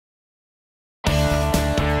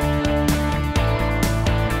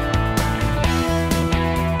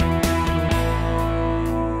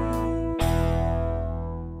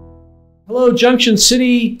Hello, Junction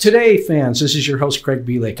City Today fans. This is your host, Craig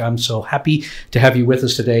Bielek. I'm so happy to have you with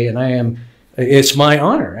us today, and it's my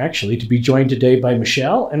honor, actually, to be joined today by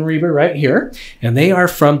Michelle and Reba right here, and they are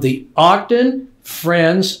from the Ogden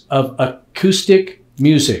Friends of Acoustic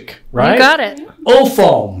Music, right? You got it.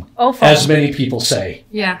 Ofoam, Ofoam, as many people say.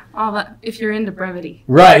 Yeah, all that. If you're into brevity,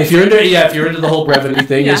 right? If you're into the whole brevity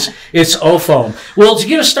thing, yeah. it's Ofoam. Well, to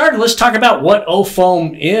get us started, let's talk about what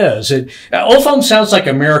Ofoam is. Ofoam sounds like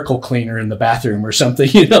a miracle cleaner in the bathroom or something.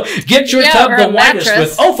 You know, get your tub the whitest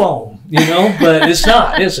with Ofoam. You know, but it's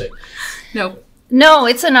not, is it? No,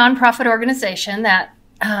 it's a nonprofit organization that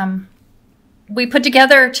we put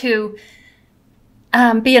together to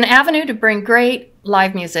be an avenue to bring great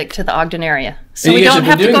live music to the Ogden area. So we don't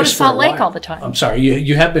have to go to Salt Lake all the time. I'm sorry,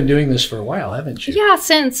 you have been doing this for a while, haven't you? Yeah,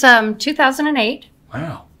 since 2008.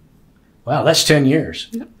 Wow. Wow, that's 10 years.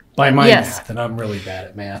 Yep. By my math, and I'm really bad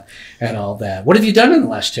at math and all that. What have you done in the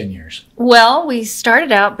last 10 years? Well, we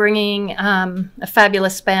started out bringing a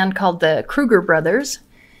fabulous band called the Kruger Brothers.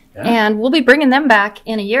 Yeah. And we'll be bringing them back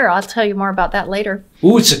in a year. I'll tell you more about that later.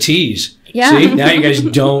 Ooh, it's a tease. Yeah. See, now you guys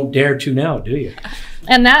don't dare tune out, do you?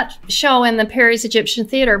 And that show in the Perry's Egyptian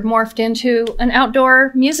Theater morphed into an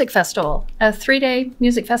outdoor music festival, a 3-day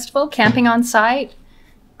music festival, camping on site,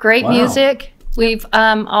 great music. We've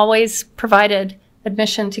always provided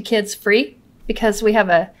admission to kids free because we have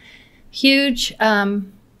a huge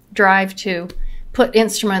drive to put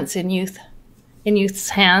instruments in youth's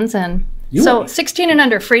hands, and so 16 and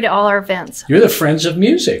under, free to all our events. You're the Friends of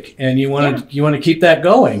Music, and you want to keep that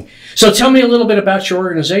going. So tell me a little bit about your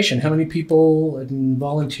organization. How many people and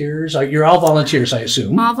volunteers? You're all volunteers, I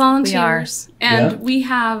assume. All volunteers. We are. And we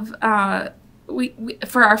have, we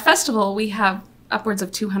for our festival, we have upwards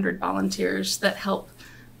of 200 volunteers that help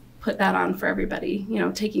put that on for everybody. You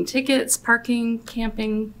know, taking tickets, parking,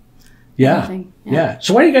 camping, everything. Yeah.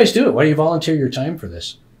 So why do you guys do it? Why do you volunteer your time for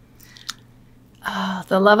this? Oh,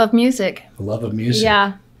 the love of music. The love of music.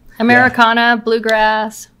 Yeah. Americana,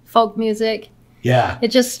 bluegrass, folk music. Yeah. It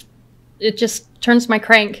just turns my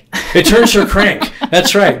crank. It turns your crank.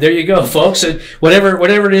 That's right. There you go, folks. And whatever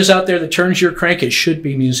it is out there that turns your crank, it should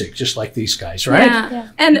be music, just like these guys, right? Yeah.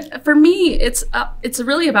 And for me, it's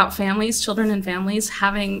really about families, children and families,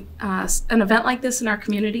 having an event like this in our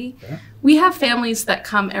community. Yeah. We have families that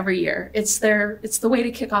come every year. It's the way to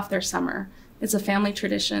kick off their summer. It's a family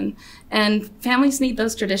tradition, and families need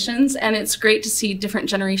those traditions, and it's great to see different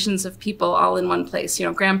generations of people all in one place, you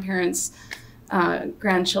know, grandparents,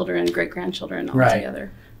 grandchildren, great-grandchildren all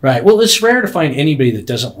together. Right. Well, it's rare to find anybody that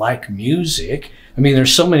doesn't like music. I mean,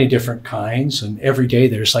 there's so many different kinds, and every day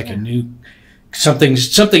there's like a new, something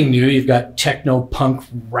new. You've got techno, punk,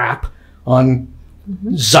 rap on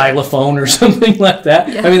xylophone or something like that.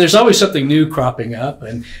 Yeah. I mean, there's always something new cropping up,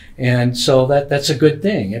 and so that's a good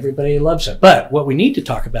thing. Everybody loves it. But what we need to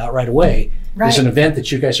talk about right away is an event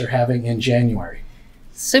that you guys are having in January.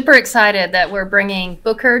 Super excited that we're bringing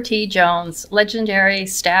Booker T. Jones, legendary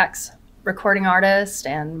Stax recording artist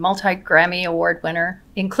and multi-Grammy Award winner,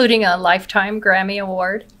 including a Lifetime Grammy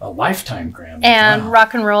Award. A Lifetime Grammy. And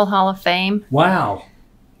Rock and Roll Hall of Fame. Wow.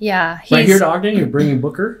 Yeah. Right here to Ogden, you're bringing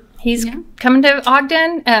Booker? He's coming to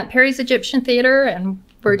Ogden at Perry's Egyptian Theater, and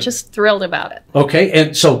we're just thrilled about it. Okay,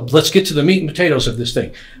 and so let's get to the meat and potatoes of this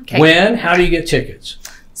thing. Okay. When? How do you get tickets?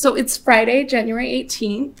 So it's Friday, January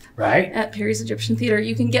 18th. Right. At Perry's Egyptian Theater.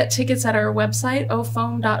 You can get tickets at our website,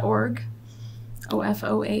 ofoam.org.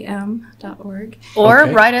 OFOAM.org. Or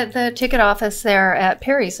right at the ticket office there at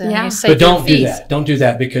Perry's. And you save but don't do that. Don't do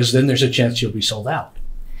that, because then there's a chance you'll be sold out.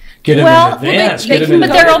 Get them in advance. But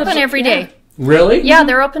they're open every day. Really? Yeah,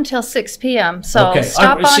 they're open till 6 p.m. So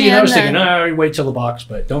stop on in. See, I was thinking, no, wait till the box,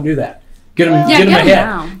 but don't do that. Get them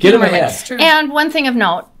ahead. Get them ahead. And one thing of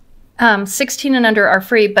note, 16 and under are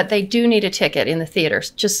free, but they do need a ticket in the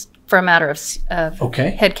theaters, just for a matter of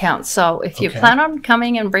head count. So if you plan on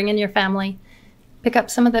coming and bringing your family, pick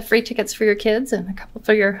up some of the free tickets for your kids and a couple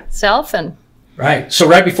for yourself. And right. So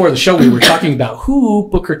right before the show, we were talking about who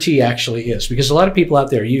Booker T actually is, because a lot of people out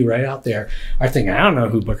there, you right out there, are thinking, I don't know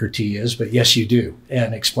who Booker T is, but yes, you do.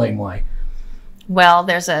 And explain why. Well,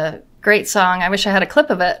 there's a great song. I wish I had a clip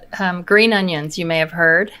of it. Green Onions, you may have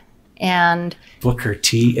heard. And Booker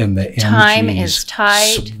T and the MGs. Time is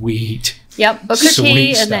Tight. Sweet. Yep, Booker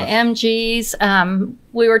T and the MGs.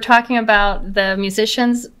 We were talking about the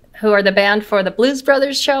musicians who are the band for the Blues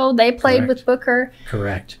Brothers show. They played with Booker.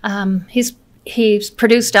 Correct. He's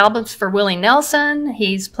produced albums for Willie Nelson.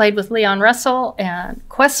 He's played with Leon Russell and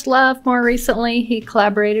Questlove more recently. He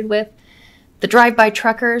collaborated with. the Drive-By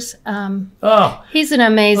Truckers. Oh, He's an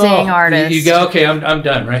amazing artist. You go. Okay, I'm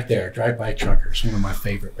done right there. Drive-By Truckers, one of my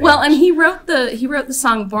favorite bands. Well, and he wrote the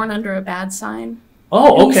song "Born Under a Bad Sign."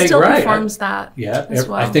 Oh, and okay, he still right. performs that. Yeah, as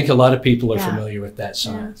well. I think a lot of people are familiar with that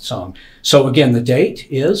song. So again, the date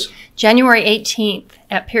is January 18th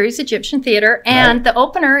at Perry's Egyptian Theater, and the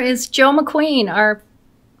opener is Joe McQueen, our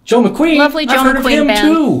Joe McQueen. lovely Joe I've heard McQueen of him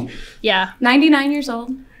band. too. Yeah, 99 years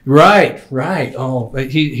old. Right. Oh,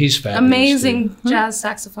 he's fabulous. Amazing too. jazz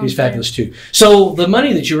saxophone. He's player. fabulous too. So the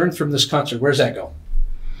money that you earned from this concert, where's that go?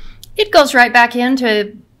 it goes right back in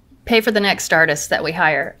to pay for the next artists that we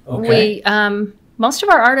hire. Okay. We most of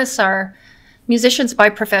our artists are musicians by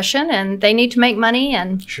profession, and they need to make money,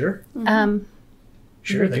 and Sure.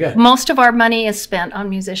 Sure, they got it. most of our money is spent on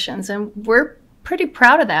musicians, and we're pretty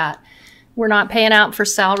proud of that. We're not paying out for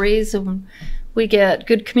salaries, and we get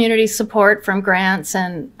good community support from grants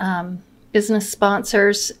and business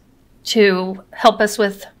sponsors to help us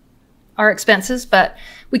with our expenses, but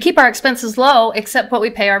we keep our expenses low except what we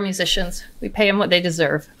pay our musicians. We pay them what they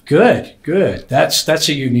deserve. Good. That's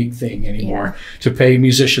a unique thing anymore, to pay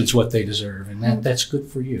musicians what they deserve, and that's good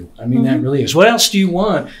for you. I mean, that really is. What else do you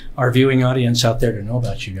want our viewing audience out there to know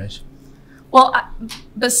about you guys? Well,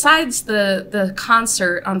 besides the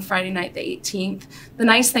concert on Friday night, the 18th, the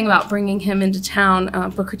nice thing about bringing him into town,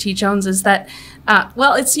 Booker T. Jones, is that,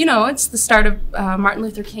 it's the start of Martin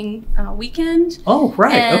Luther King weekend. Oh,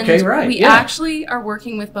 right. And Okay, right. We actually are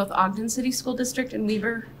working with both Ogden City School District and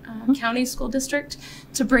Weber County School District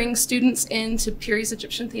to bring students into Perry's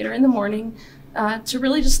Egyptian Theater in the morning to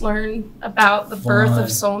really just learn about the birth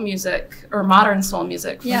of soul music, or modern soul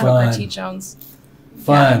music, from Booker T. Jones.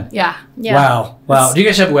 Fun. Yeah. Wow. Do you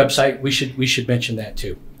guys have a website? We should mention that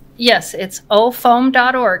too. Yes, it's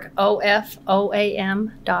ofoam.org,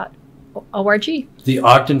 OFOAM.org. The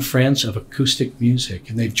Ogden Friends of Acoustic Music,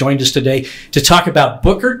 and they've joined us today to talk about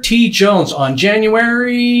Booker T. Jones on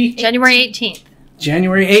January 18th.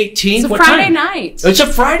 January 18th. It's a what Friday time? night. It's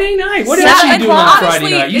a Friday night. What 7 else are you doing on o'clock. Friday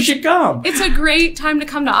Honestly, night? You should come. It's a great time to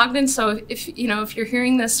come to Ogden. So if you're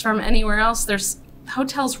hearing this from anywhere else, there's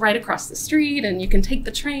hotels right across the street, and you can take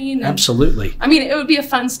the train. And, Absolutely. I mean, it would be a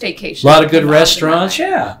fun staycation. A lot of good restaurants.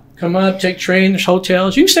 Yeah. Come up, take train. There's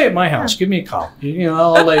hotels. You can stay at my house. Give me a call.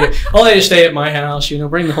 I'll let you stay at my house.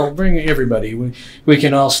 Bring everybody. We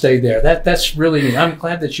can all stay there. That's really neat. I'm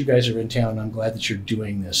glad that you guys are in town. I'm glad that you're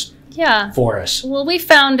doing this. Yeah. For us. Well, we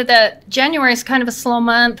found that January is kind of a slow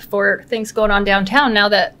month for things going on downtown now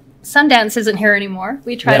that Sundance isn't here anymore.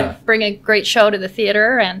 We try to bring a great show to the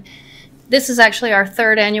theater, and this is actually our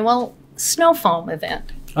 3rd annual Snow Foam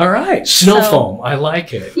event. All right, Snow Foam. I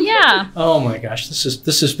like it. Yeah. Oh my gosh,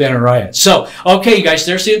 this has been a riot. So, okay, you guys,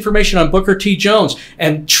 there's the information on Booker T. Jones,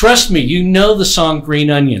 and trust me, you know the song "Green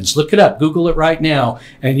Onions." Look it up, Google it right now,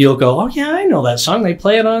 and you'll go, "Oh yeah, I know that song. They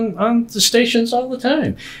play it on the stations all the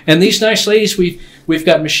time." And these nice ladies, we've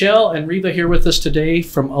got Michelle and Reba here with us today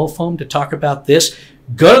from Ofoam to talk about this.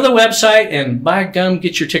 Go to the website and by gum,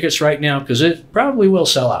 get your tickets right now, because it probably will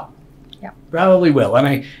sell out. Yeah, probably will,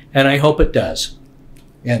 and I hope it does.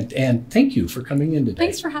 And thank you for coming in today.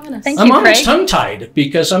 Thanks for having us. I'm almost tongue-tied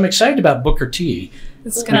because I'm excited about Booker T.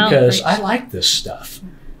 It's gonna because I like this stuff.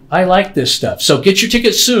 So get your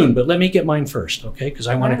tickets soon, but let me get mine first, okay? Because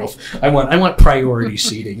I want to go. I want priority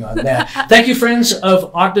seating on that. Thank you, friends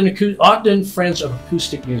of Ogden Friends of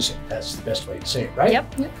Acoustic Music. That's the best way to say it, right?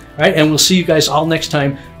 Yep. All right, and we'll see you guys all next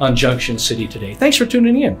time on Junction City Today. Thanks for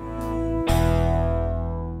tuning in.